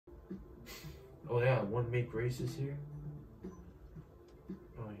Oh, they got one make races here?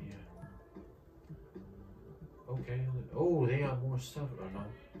 Oh, yeah. Okay. Oh, they got more stuff. Oh, no.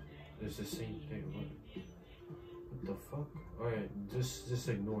 It's the same thing. What the fuck? Alright, just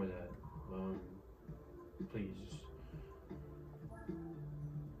ignore that. Please.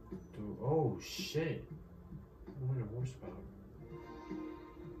 Dude, oh, shit. 100 horsepower.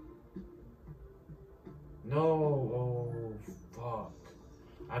 No, oh fuck.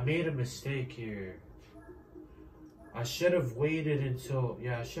 I made a mistake here. I should have waited until,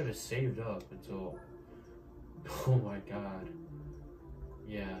 yeah, I should have saved up until, oh my god.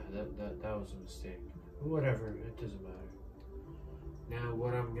 Yeah, that was a mistake. Whatever, it doesn't matter. Now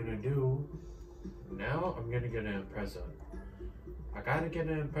what I'm gonna do, now I'm gonna get an Impreza. I gotta get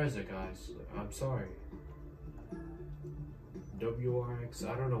an Impreza, guys. I'm sorry. WRX,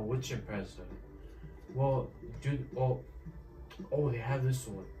 I don't know which Impreza. Well, dude, oh, they have this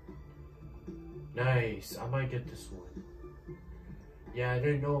one. Nice, I might get this one. Yeah, I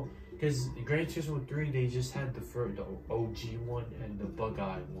didn't know, because the Gran Turismo 3, they just had the OG one and the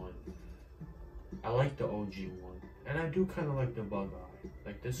bug-eye one. I like the OG one, and I do kind of like the bug-eye.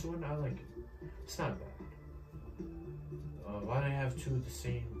 Like this one, I like it. It's not bad. Why do I have two of the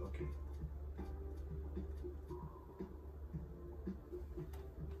same? Okay.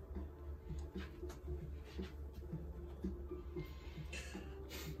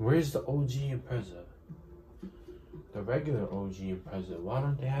 Where's the OG Impreza? The regular OG Impreza. Why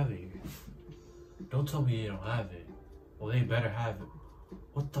don't they have it here? Don't tell me they don't have it. Well, they better have it.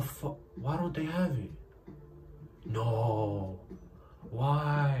 What the fuck? Why don't they have it? No.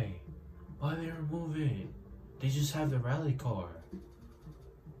 Why? Why they remove it? They just have the rally car.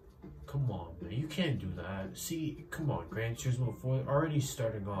 Come on, man. You can't do that. See, come on. Gran Turismo 4 already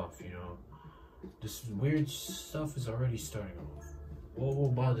starting off, you know. This weird stuff is already starting off. We'll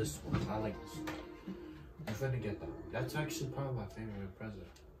buy this one. I like this one. I'm gonna get that one. That's actually probably my favorite Impreza.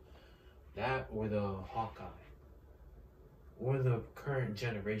 That or the Hawkeye. Or the current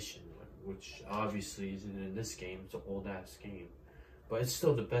generation one, which obviously isn't in this game. It's an old ass game. But it's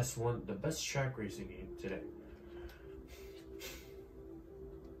still the best one, the best track racing game today.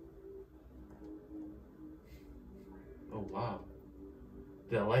 Oh wow.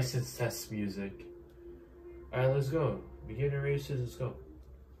 The license test music. Alright, let's go. Beginner races, let's go.